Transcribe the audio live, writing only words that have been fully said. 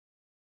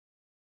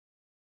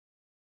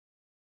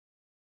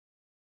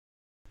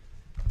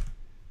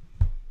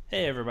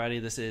Hey everybody,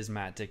 this is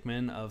Matt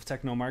Dickman of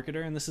Techno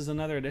Marketer, and this is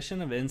another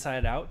edition of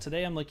Inside Out.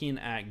 Today I'm looking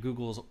at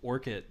Google's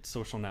Orkut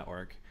social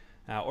network.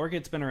 Now,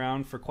 Orkut's been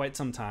around for quite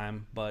some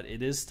time, but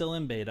it is still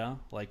in beta.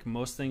 Like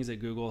most things at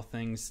Google,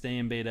 things stay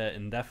in beta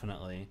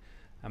indefinitely.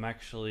 I'm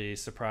actually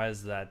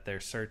surprised that their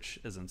search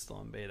isn't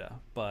still in beta.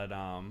 But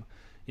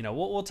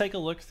we'll take a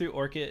look through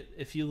Orkut.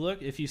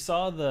 If you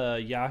saw the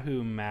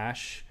Yahoo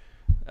Mash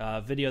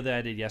video that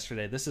I did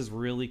yesterday, this is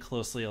really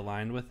closely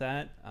aligned with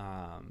that.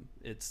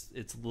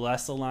 It's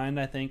less aligned,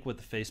 I think,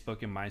 with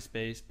Facebook and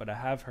MySpace, but I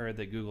have heard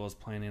that Google is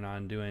planning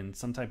on doing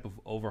some type of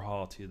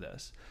overhaul to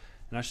this.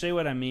 And I'll show you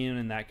what I mean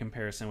in that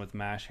comparison with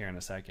Mash here in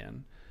a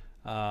second.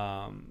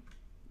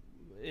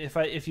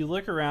 If you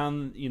look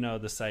around,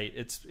 the site,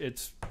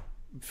 it's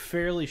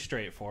fairly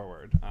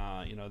straightforward.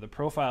 The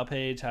profile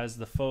page has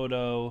the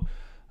photo.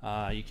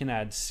 You can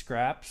add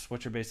scraps,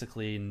 which are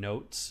basically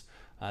notes.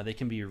 They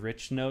can be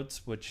rich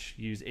notes, which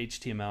use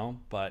HTML,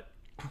 but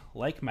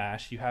like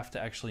Mash, you have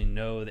to actually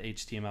know the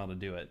HTML to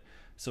do it.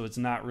 So it's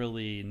not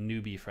really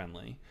newbie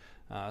friendly.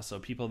 So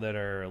people that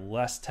are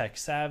less tech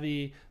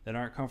savvy, that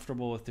aren't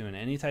comfortable with doing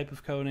any type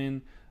of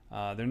coding,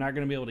 they're not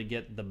going to be able to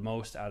get the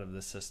most out of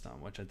the system,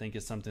 which I think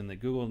is something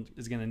that Google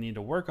is going to need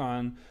to work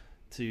on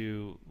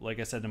to, like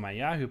I said in my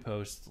Yahoo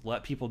post,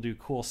 let people do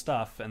cool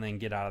stuff and then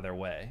get out of their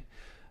way.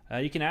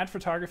 You can add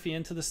photography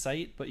into the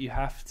site, but you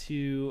have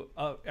to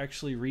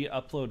actually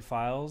re-upload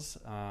files,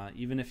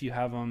 even if you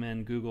have them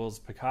in Google's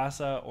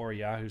Picasa or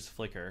Yahoo's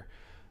Flickr,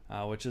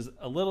 which is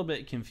a little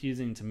bit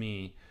confusing to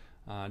me,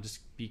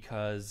 just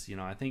because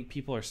I think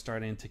people are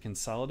starting to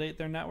consolidate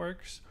their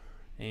networks,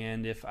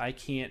 and if I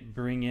can't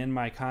bring in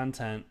my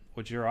content,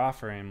 which you're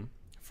offering,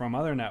 from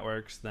other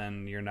networks,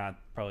 then you're not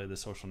probably the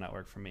social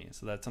network for me.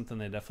 So that's something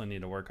they definitely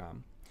need to work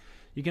on.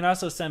 You can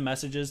also send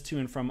messages to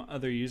and from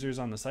other users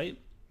on the site.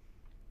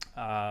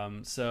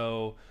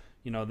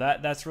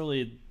 That's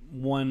really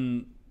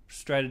one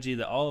strategy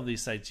that all of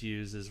these sites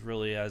use, is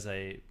really as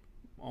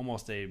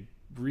almost a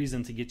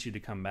reason to get you to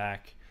come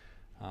back.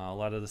 A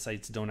lot of the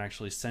sites don't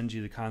actually send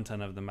you the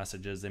content of the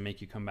messages. They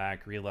make you come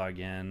back, relog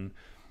in.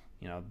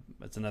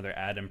 It's another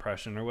ad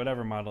impression or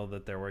whatever model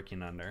that they're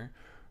working under.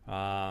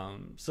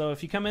 So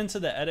if you come into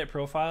the edit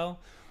profile,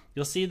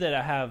 you'll see that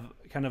I have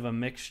kind of a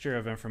mixture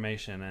of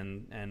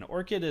information, and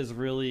Orkut is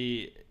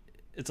really,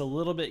 it's a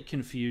little bit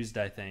confused,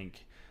 I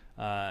think.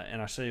 And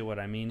I'll show you what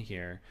I mean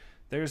here.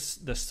 There's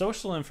the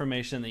social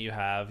information that you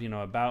have,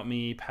 about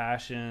me,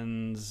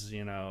 passions,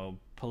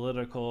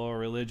 political,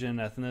 religion,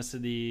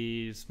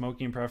 ethnicity,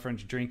 smoking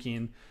preference,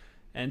 drinking,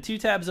 and 2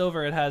 tabs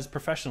over it has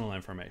professional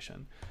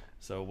information.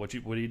 So what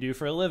do you do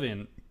for a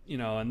living?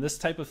 And this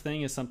type of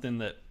thing is something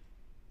that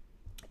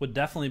would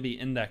definitely be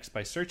indexed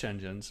by search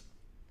engines.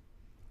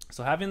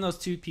 So having those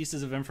 2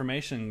 pieces of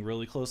information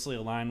really closely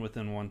aligned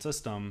within one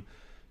system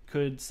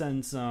could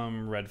send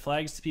some red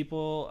flags to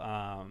people.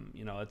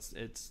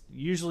 It's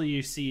usually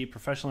you see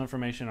professional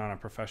information on a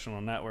professional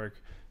network,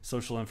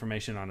 social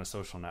information on a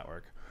social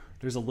network.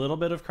 There's a little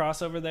bit of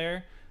crossover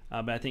there,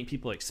 but I think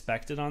people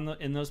expect it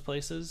in those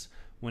places.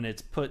 When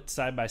it's put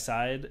side by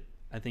side,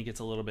 I think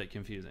it's a little bit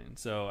confusing.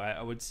 So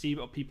I would see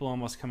people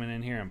almost coming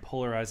in here and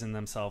polarizing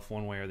themselves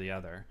one way or the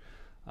other,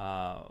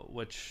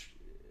 which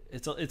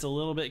it's a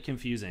little bit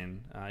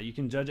confusing. You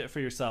can judge it for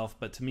yourself,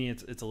 but to me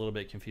it's a little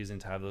bit confusing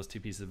to have those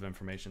 2 pieces of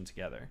information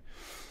together.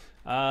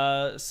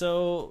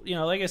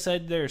 Like I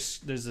said,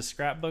 there's a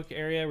scrapbook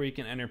area where you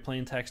can enter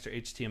plain text or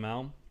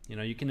HTML.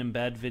 You can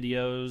embed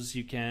videos,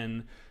 you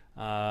can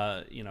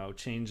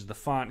change the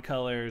font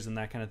colors and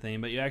that kind of thing,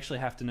 but you actually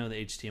have to know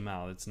the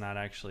HTML. It's not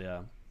actually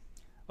a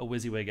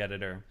WYSIWYG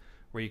editor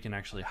where you can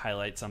actually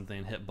highlight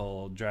something, hit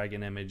bold, drag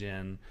an image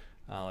in,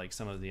 like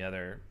some of the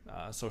other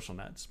social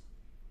nets.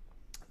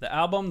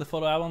 The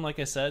photo album, like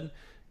I said,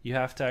 you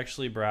have to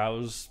actually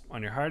browse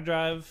on your hard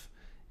drive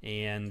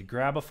and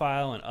grab a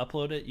file and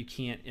upload it. You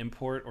can't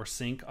import or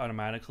sync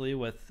automatically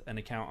with an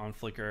account on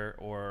Flickr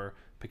or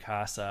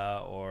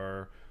Picasa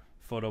or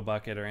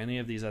PhotoBucket or any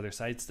of these other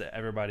sites that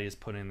everybody is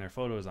putting their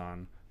photos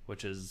on,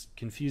 which is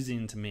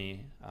confusing to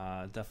me.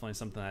 Definitely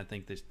something I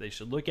think they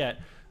should look at,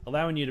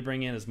 allowing you to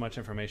bring in as much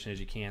information as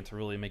you can to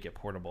really make it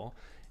portable.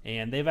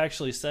 And they've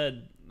actually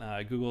said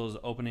Google is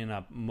opening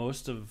up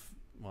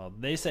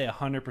they say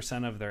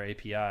 100% of their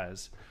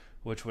APIs,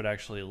 which would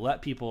actually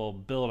let people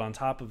build on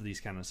top of these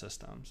kind of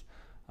systems,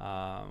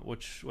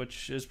 which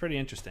is pretty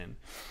interesting.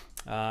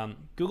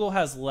 Google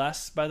has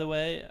less, by the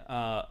way,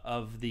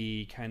 of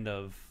the kind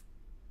of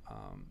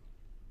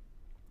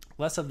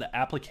less of the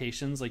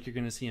applications like you're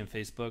going to see in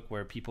Facebook,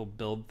 where people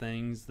build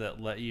things that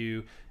let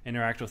you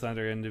interact with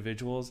other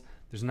individuals.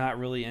 There's not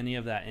really any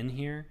of that in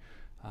here.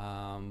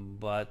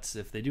 But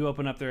if they do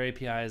open up their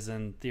APIs,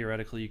 then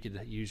theoretically you could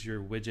use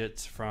your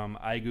widgets from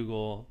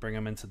iGoogle, bring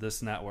them into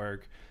this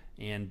network,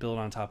 and build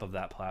on top of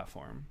that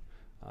platform.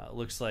 It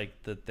looks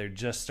like that they're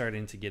just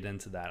starting to get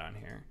into that on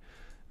here.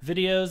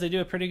 Videos, they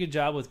do a pretty good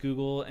job with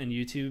Google and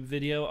YouTube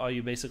video. All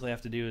you basically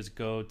have to do is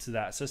go to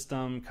that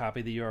system,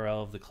 copy the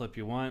URL of the clip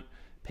you want,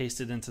 paste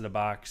it into the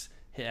box,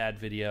 hit add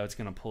video, it's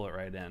going to pull it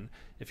right in.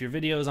 If your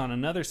video is on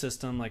another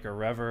system like a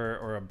Rever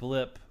or a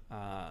Blip,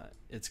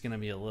 it's going to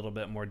be a little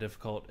bit more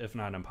difficult, if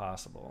not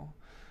impossible.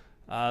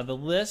 The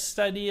list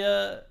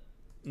idea,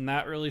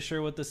 not really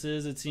sure what this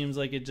is. It seems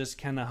like it just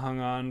kind of hung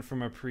on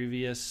from a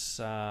previous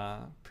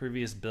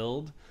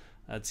build.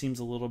 It seems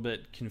a little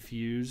bit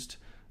confused.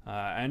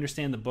 I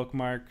understand the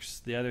bookmarks.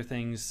 The other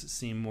things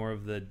seem more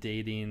of the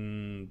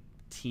dating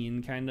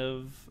teen kind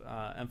of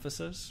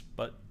emphasis,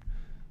 but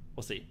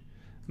we'll see.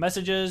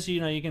 Messages,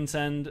 you can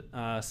send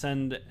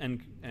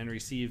and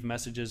receive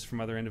messages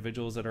from other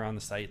individuals that are on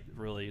the site,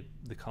 really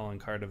the calling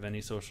card of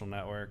any social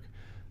network.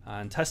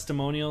 And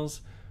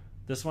testimonials,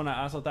 this one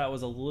I also thought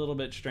was a little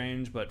bit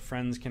strange, but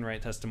friends can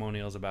write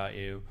testimonials about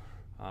you.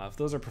 If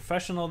those are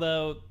professional,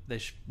 though, they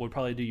would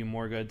probably do you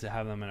more good to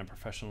have them in a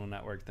professional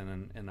network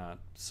than in a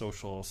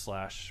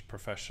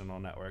social/professional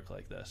network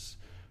like this.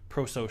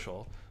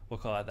 Pro-social, we'll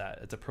call it that.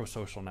 It's a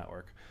pro-social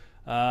network.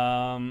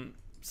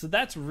 So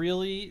that's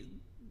really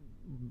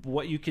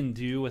what you can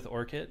do with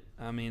Orkut.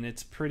 I mean,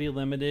 it's pretty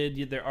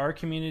limited. There are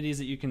communities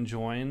that you can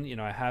join.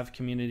 I have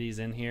communities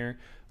in here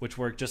which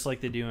work just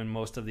like they do in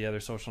most of the other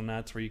social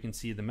nets, where you can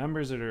see the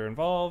members that are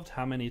involved,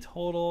 how many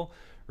total,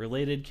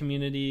 related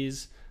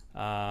communities.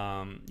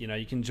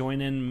 You can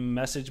join in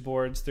message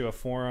boards through a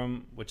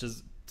forum, which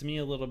is to me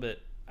a little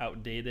bit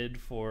outdated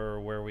for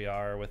where we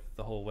are with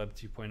the whole Web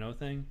 2.0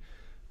 thing.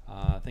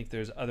 I think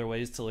there's other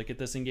ways to look at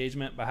this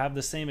engagement, but I have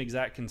the same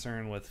exact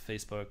concern with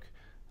Facebook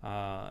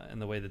and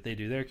the way that they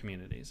do their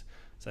communities.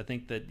 So I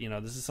think that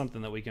this is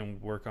something that we can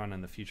work on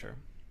in the future.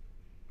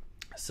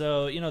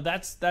 So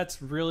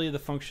that's really the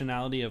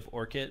functionality of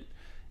Orkut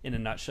in a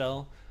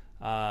nutshell.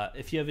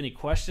 If you have any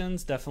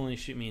questions, definitely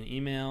shoot me an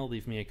email,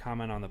 leave me a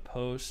comment on the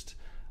post,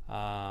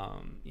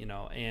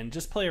 and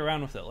just play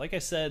around with it. Like I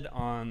said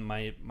on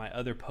my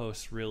other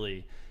posts,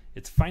 really,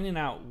 it's finding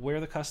out where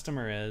the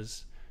customer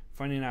is,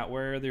 finding out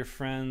where their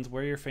friends,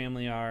 where your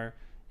family are,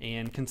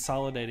 and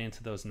consolidating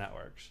to those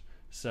networks.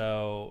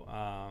 So,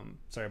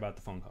 sorry about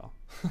the phone call.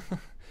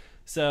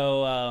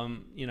 So,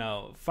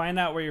 find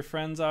out where your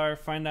friends are,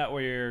 find out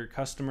where your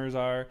customers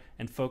are,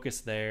 and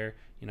focus there.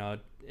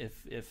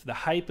 If the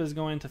hype is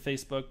going to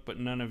Facebook, but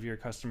none of your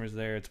customers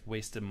there, it's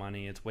wasted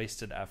money, it's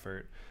wasted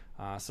effort.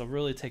 So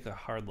really take a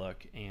hard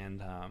look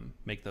and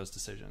make those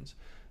decisions.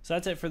 So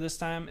that's it for this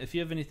time. If you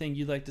have anything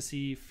you'd like to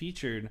see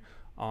featured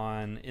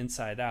on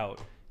Inside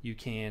Out, you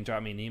can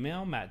drop me an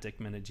email,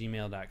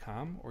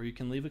 mattdickman@gmail.com, or you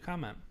can leave a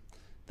comment.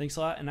 Thanks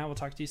a lot, and I will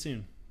talk to you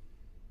soon.